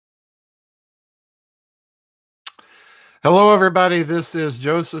Hello, everybody. This is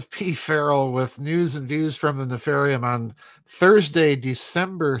Joseph P. Farrell with news and views from the Nefarium on Thursday,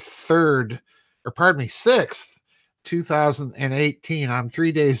 December 3rd, or pardon me, 6th, 2018. I'm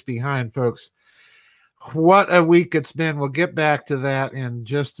 3 days behind, folks. What a week it's been. We'll get back to that in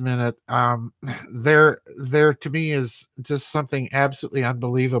just a minute. There to me is just something absolutely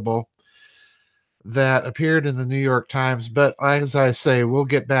unbelievable that appeared in the New York Times. But as I say, we'll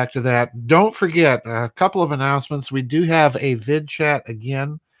get back to that. Don't forget a couple of announcements. We do have a vid chat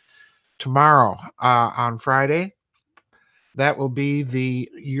again tomorrow on Friday. That will be the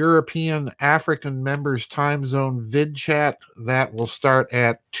European African members time zone vid chat. That will start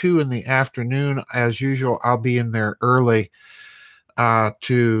at 2 in the afternoon. As usual, I'll be in there early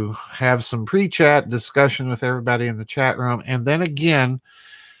to have some pre-chat discussion with everybody in the chat room. And then again,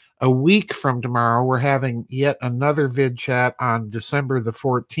 a week from tomorrow, we're having yet another vid chat on December the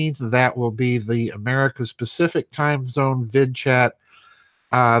 14th. That will be the America's Pacific time zone vid chat.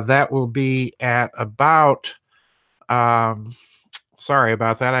 That will be at about, sorry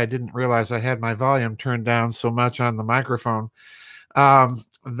about that. I didn't realize I had my volume turned down so much on the microphone.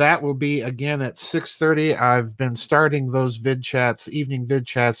 That will be again at 6:30. I've been starting those vid chats, evening vid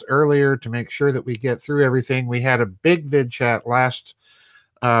chats earlier to make sure that we get through everything. We had a big vid chat last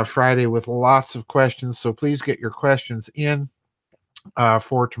Friday with lots of questions. So please get your questions in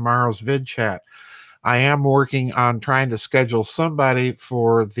for tomorrow's vid chat. I am working on trying to schedule somebody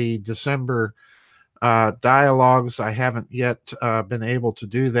for the December dialogues. I haven't yet been able to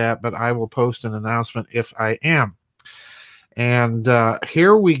do that, but I will post an announcement if I am. And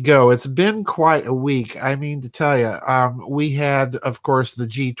here we go. It's been quite a week. I mean to tell you, we had, of course, the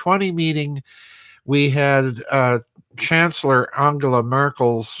G20 meeting. We had Chancellor Angela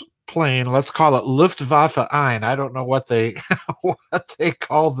Merkel's plane. Let's call it Luftwaffe Ein. I don't know what they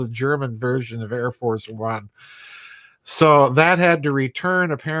call the German version of Air Force One. So that had to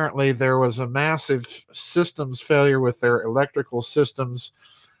return. Apparently, there was a massive systems failure with their electrical systems.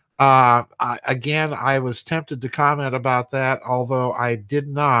 Again, I was tempted to comment about that, although I did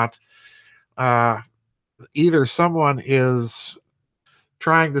not. Either someone is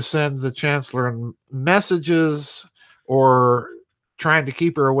trying to send the chancellor messages or trying to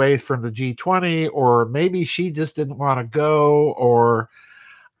keep her away from the G20, or maybe she just didn't want to go, or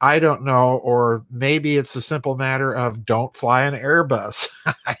I don't know, or maybe it's a simple matter of don't fly an Airbus.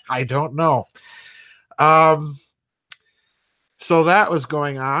 I don't know. So that was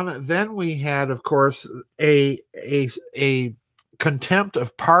going on. Then we had, of course, a contempt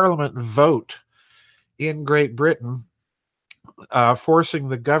of Parliament vote in Great Britain, forcing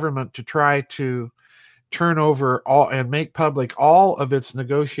the government to try to turn over all and make public all of its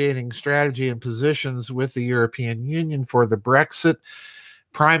negotiating strategy and positions with the European Union for the Brexit.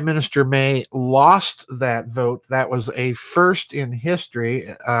 Prime Minister May lost that vote. That was a first in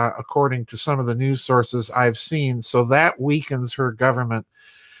history, according to some of the news sources I've seen. So that weakens her government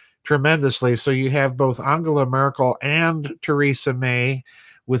tremendously. So you have both Angela Merkel and Theresa May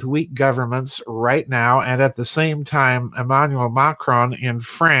with weak governments right now. And at the same time, Emmanuel Macron in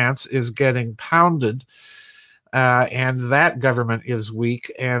France is getting pounded. And that government is weak.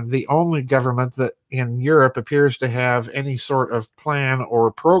 And the only government that in Europe appears to have any sort of plan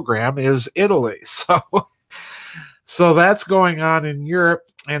or program is Italy. So that's going on in Europe.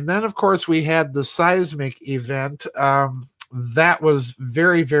 And then, of course, we had the seismic event. That was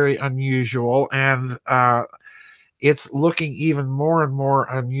very, very unusual. And it's looking even more and more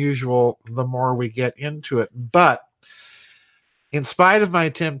unusual the more we get into it. But in spite of my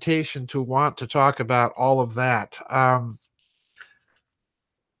temptation to want to talk about all of that,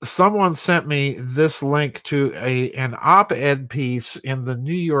 someone sent me this link to an op-ed piece in the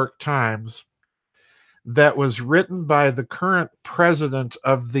New York Times that was written by the current president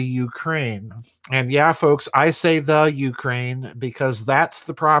of the Ukraine. And yeah, folks, I say the Ukraine because that's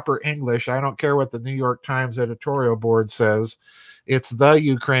the proper English. I don't care what the New York Times editorial board says. It's the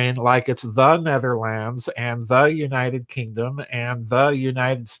Ukraine, like it's the Netherlands and the United Kingdom and the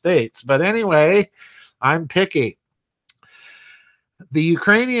United States. But anyway, I'm picky. The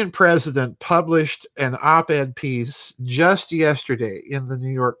Ukrainian president published an op-ed piece just yesterday in the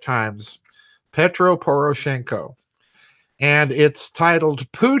New York Times, Petro Poroshenko, and it's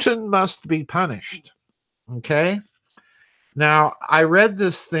titled, Putin Must Be Punished. Okay? Now, I read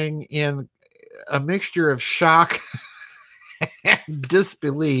this thing in a mixture of shock and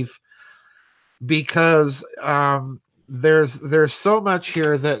disbelief because there's so much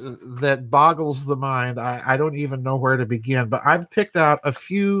here that boggles the mind. I don't even know where to begin, but I've picked out a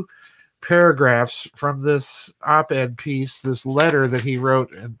few paragraphs from this op-ed piece, this letter that he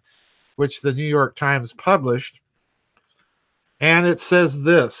wrote, and which the New York Times published. And it says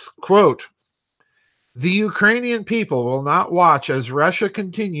this, quote, "The Ukrainian people will not watch as Russia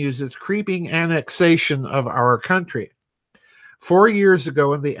continues its creeping annexation of our country. 4 years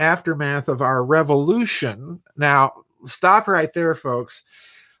ago, in the aftermath of our revolution," now stop right there, folks.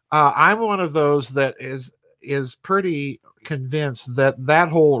 I'm one of those that is pretty convinced that that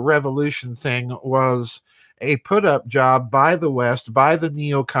whole revolution thing was a put-up job by the West, by the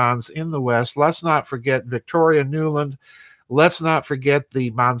neocons in the West. Let's not forget Victoria Nuland. Let's not forget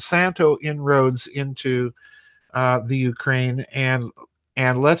the Monsanto inroads into the Ukraine, and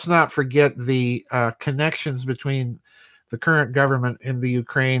let's not forget the connections between the current government in the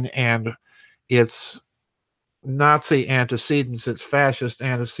Ukraine and its Nazi antecedents, its fascist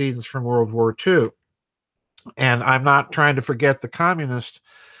antecedents from World War II. And I'm not trying to forget the communist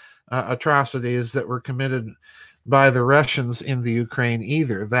atrocities that were committed by the Russians in the Ukraine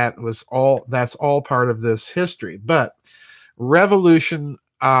either. That's all part of this history. But revolution,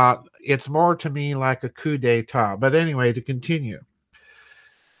 it's more to me like a coup d'etat. But anyway, to continue.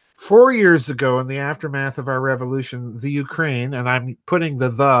 4 years ago, in the aftermath of our revolution, the Ukraine, and I'm putting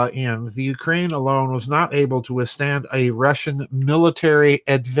the in, the Ukraine alone was not able to withstand a Russian military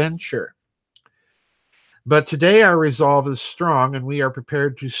adventure. But today our resolve is strong, and we are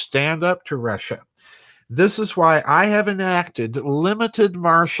prepared to stand up to Russia. This is why I have enacted limited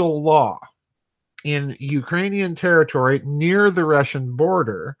martial law in Ukrainian territory near the Russian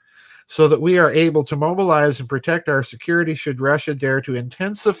border, so that we are able to mobilize and protect our security should Russia dare to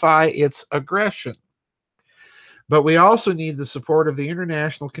intensify its aggression. But we also need the support of the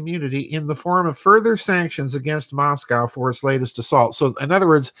international community in the form of further sanctions against Moscow for its latest assault. So, in other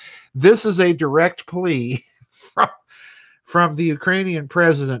words, this is a direct plea from the Ukrainian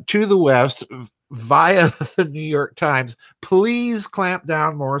president to the West via the New York Times. Please clamp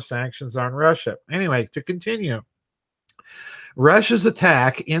down more sanctions on Russia. Anyway, to continue. Russia's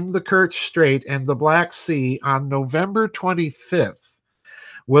attack in the Kerch Strait and the Black Sea on November 25th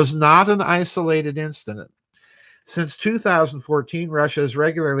was not an isolated incident. Since 2014, Russia has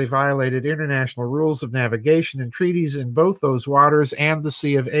regularly violated international rules of navigation and treaties in both those waters and the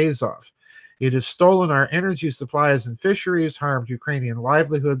Sea of Azov. It has stolen our energy supplies and fisheries, harmed Ukrainian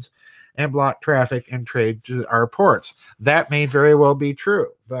livelihoods, and blocked traffic and trade to our ports. That may very well be true,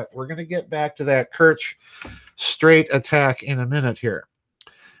 but we're going to get back to that Kerch Strait attack in a minute here.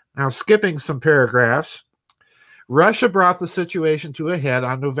 Now, skipping some paragraphs, Russia brought the situation to a head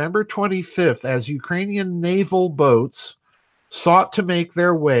on November 25th as Ukrainian naval boats sought to make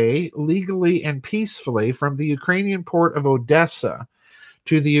their way legally and peacefully from the Ukrainian port of Odessa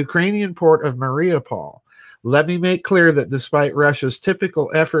to the Ukrainian port of Mariupol. Let me make clear that despite Russia's typical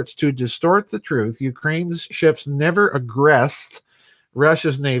efforts to distort the truth, Ukraine's ships never aggressed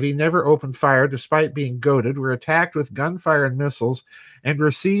Russia's Navy, never opened fire despite being goaded, were attacked with gunfire and missiles, and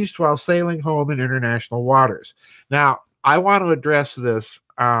were seized while sailing home in international waters. Now, I want to address this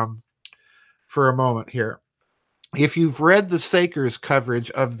for a moment here. If you've read the Sakers coverage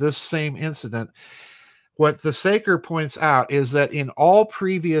of this same incident, what the Saker points out is that in all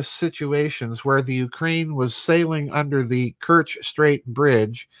previous situations where the Ukraine was sailing under the Kerch Strait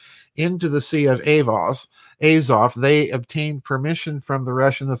Bridge into the Sea of Azov, they obtained permission from the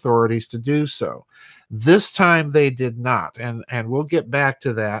Russian authorities to do so. This time they did not, and we'll get back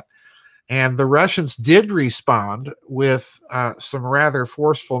to that. And the Russians did respond with some rather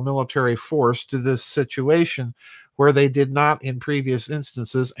forceful military force to this situation where they did not in previous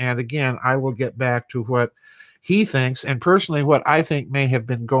instances. And again, I will get back to what he thinks, and personally what I think may have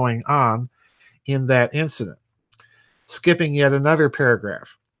been going on in that incident. Skipping yet another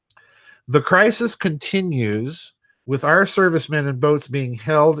paragraph. The crisis continues with our servicemen and boats being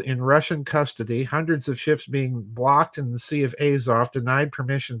held in Russian custody, hundreds of ships being blocked in the Sea of Azov, denied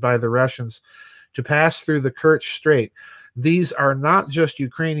permission by the Russians to pass through the Kerch Strait. These are not just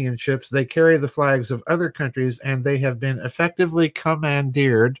Ukrainian ships. They carry the flags of other countries, and they have been effectively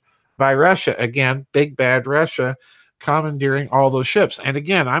commandeered by Russia. Again, big bad Russia commandeering all those ships. And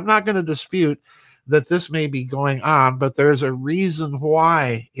again, I'm not going to dispute that this may be going on, but there's a reason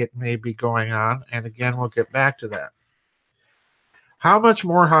why it may be going on. And again, we'll get back to that. How much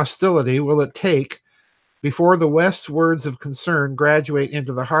more hostility will it take before the West's words of concern graduate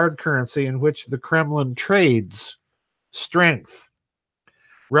into the hard currency in which the Kremlin trades strength?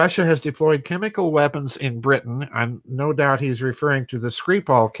 Russia has deployed chemical weapons in Britain, and no doubt he's referring to the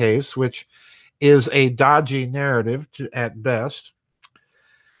Skripal case, which is a dodgy narrative at best.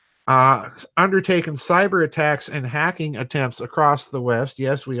 undertaken cyber attacks and hacking attempts across the West.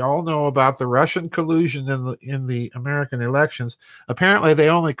 Yes, we all know about the Russian collusion in the American elections. Apparently, they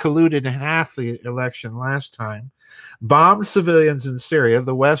only colluded in half the election last time. Bombed civilians in Syria.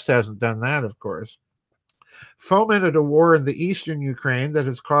 The West hasn't done that, of course. Fomented a war in the eastern Ukraine that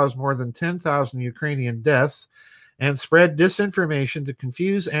has caused more than 10,000 Ukrainian deaths and spread disinformation to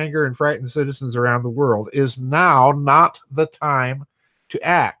confuse, anger, and frighten citizens around the world. Is now not the time to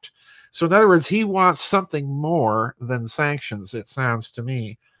act. So, in other words, he wants something more than sanctions, it sounds to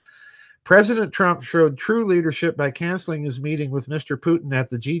me. President Trump showed true leadership by canceling his meeting with Mr. Putin at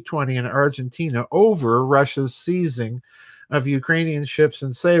the G20 in Argentina over Russia's seizing of Ukrainian ships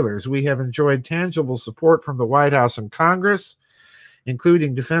and sailors. We have enjoyed tangible support from the White House and Congress,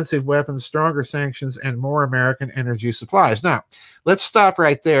 including defensive weapons, stronger sanctions, and more American energy supplies. Now, let's stop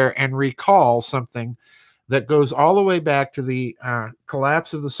right there and recall something that goes all the way back to the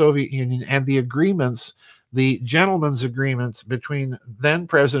collapse of the Soviet Union and the agreements, the gentlemen's agreements between then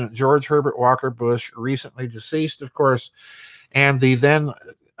President George Herbert Walker Bush, recently deceased, of course, and the then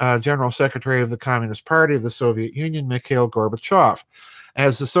General Secretary of the Communist Party of the Soviet Union, Mikhail Gorbachev.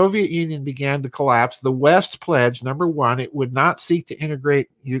 As the Soviet Union began to collapse, the West pledged, number one, it would not seek to integrate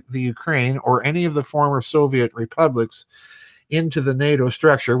the Ukraine or any of the former Soviet republics into the NATO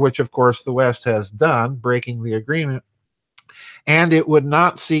structure, which, of course, the West has done, breaking the agreement. And it would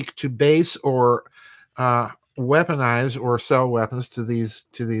not seek to base or weaponize or sell weapons to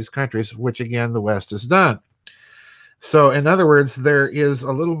these countries, which, again, the West has done. So, in other words, there is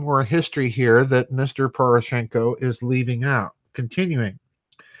a little more history here that Mr. Poroshenko is leaving out. Continuing.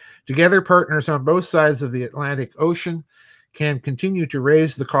 Together, partners on both sides of the Atlantic Ocean can continue to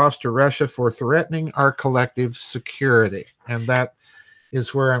raise the cost to Russia for threatening our collective security. And that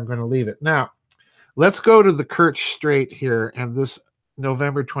is where I'm going to leave it. Now, let's go to the Kerch Strait here and this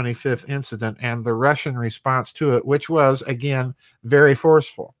November 25th incident and the Russian response to it, which was, again, very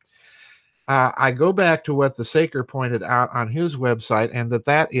forceful. I go back to what the Saker pointed out on his website, and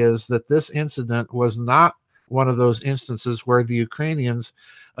that is that this incident was not one of those instances where the Ukrainians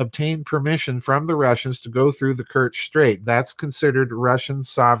obtained permission from the Russians to go through the Kerch Strait. That's considered Russian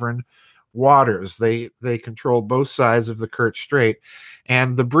sovereign waters. They control both sides of the Kerch Strait.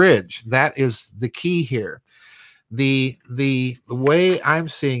 And the bridge, that is the key here. The way I'm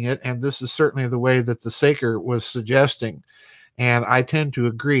seeing it, and this is certainly the way that the Saker was suggesting, and I tend to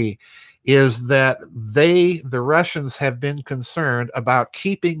agree, is that the Russians have been concerned about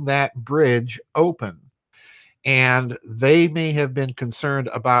keeping that bridge open. And they may have been concerned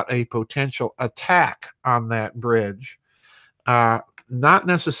about a potential attack on that bridge, not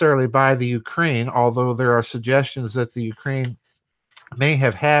necessarily by the Ukraine, although there are suggestions that the Ukraine may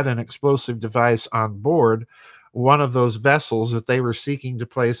have had an explosive device on board one of those vessels that they were seeking to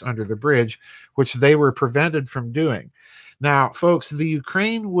place under the bridge, which they were prevented from doing. Now, folks, the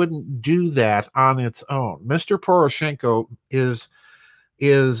Ukraine wouldn't do that on its own. Mr. Poroshenko is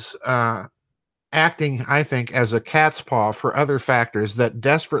acting, I think, as a cat's paw for other factors that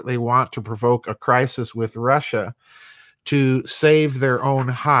desperately want to provoke a crisis with Russia to save their own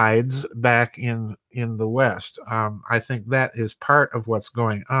hides back in the West. I think that is part of what's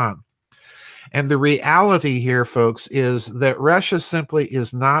going on. And the reality here, folks, is that Russia simply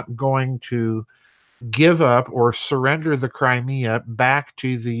is not going to give up or surrender the Crimea back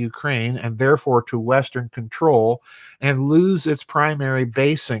to the Ukraine and therefore to Western control and lose its primary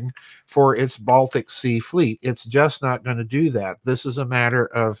basing for its Baltic Sea fleet. It's just not going to do that. This is a matter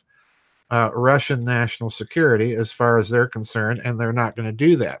of Russian national security as far as they're concerned, and they're not going to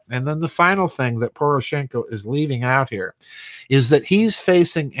do that. And then the final thing that Poroshenko is leaving out here is that he's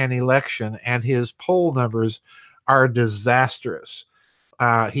facing an election and his poll numbers are disastrous.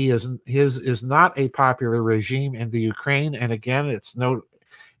 His is not a popular regime in the Ukraine, and again,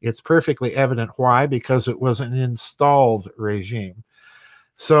 it's perfectly evident why, because it was an installed regime.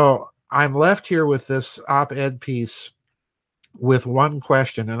 So I'm left here with this op-ed piece with one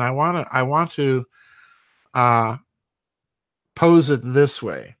question, and I want to pose it this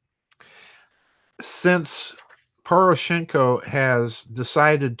way. Since Poroshenko has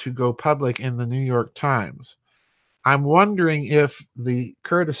decided to go public in the New York Times, I'm wondering if the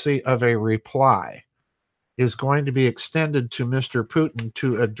courtesy of a reply is going to be extended to Mr. Putin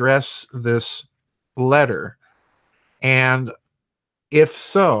to address this letter. And if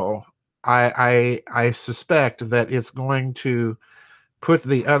so, I suspect that it's going to put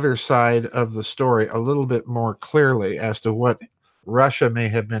the other side of the story a little bit more clearly as to what Russia may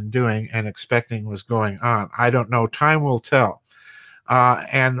have been doing and expecting was going on. I don't know. Time will tell.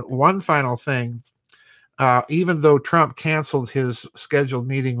 And one final thing. even though Trump canceled his scheduled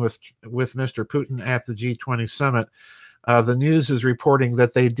meeting with Mr. Putin at the G20 summit, the news is reporting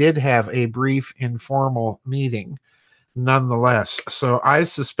that they did have a brief informal meeting nonetheless. So I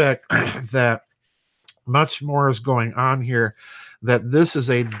suspect that much more is going on here, that this is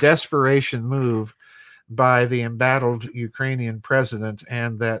a desperation move by the embattled Ukrainian president,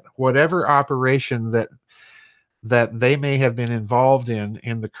 and that whatever operation that they may have been involved in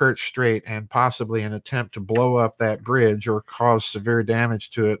the Kerch Strait, and possibly an attempt to blow up that bridge or cause severe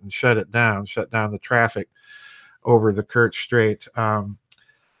damage to it and shut down the traffic over the Kerch Strait,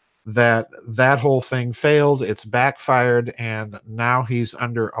 that whole thing failed. It's backfired, and now he's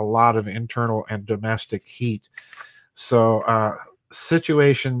under a lot of internal and domestic heat. So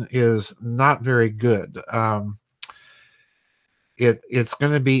situation is not very good. It's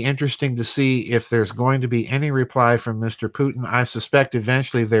going to be interesting to see if there's going to be any reply from Mr. Putin. I suspect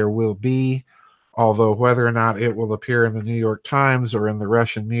eventually there will be, although whether or not it will appear in the New York Times or in the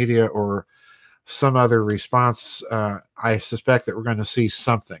Russian media or some other response, I suspect that we're going to see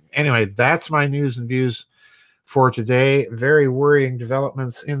something. Anyway, that's my news and views for today. Very worrying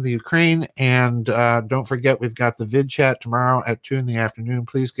developments in the Ukraine. And don't forget, we've got the vid chat tomorrow at 2 in the afternoon.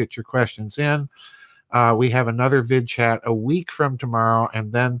 Please get your questions in. We have another vid chat a week from tomorrow,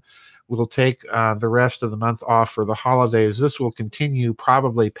 and then we'll take the rest of the month off for the holidays. This will continue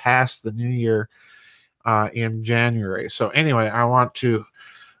probably past the new year in January. So anyway, I want to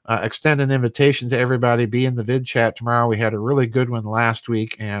extend an invitation to everybody. Be in the vid chat tomorrow. We had a really good one last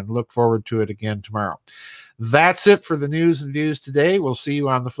week, and look forward to it again tomorrow. That's it for the news and views today. We'll see you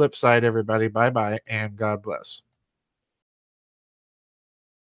on the flip side, everybody. Bye-bye, and God bless.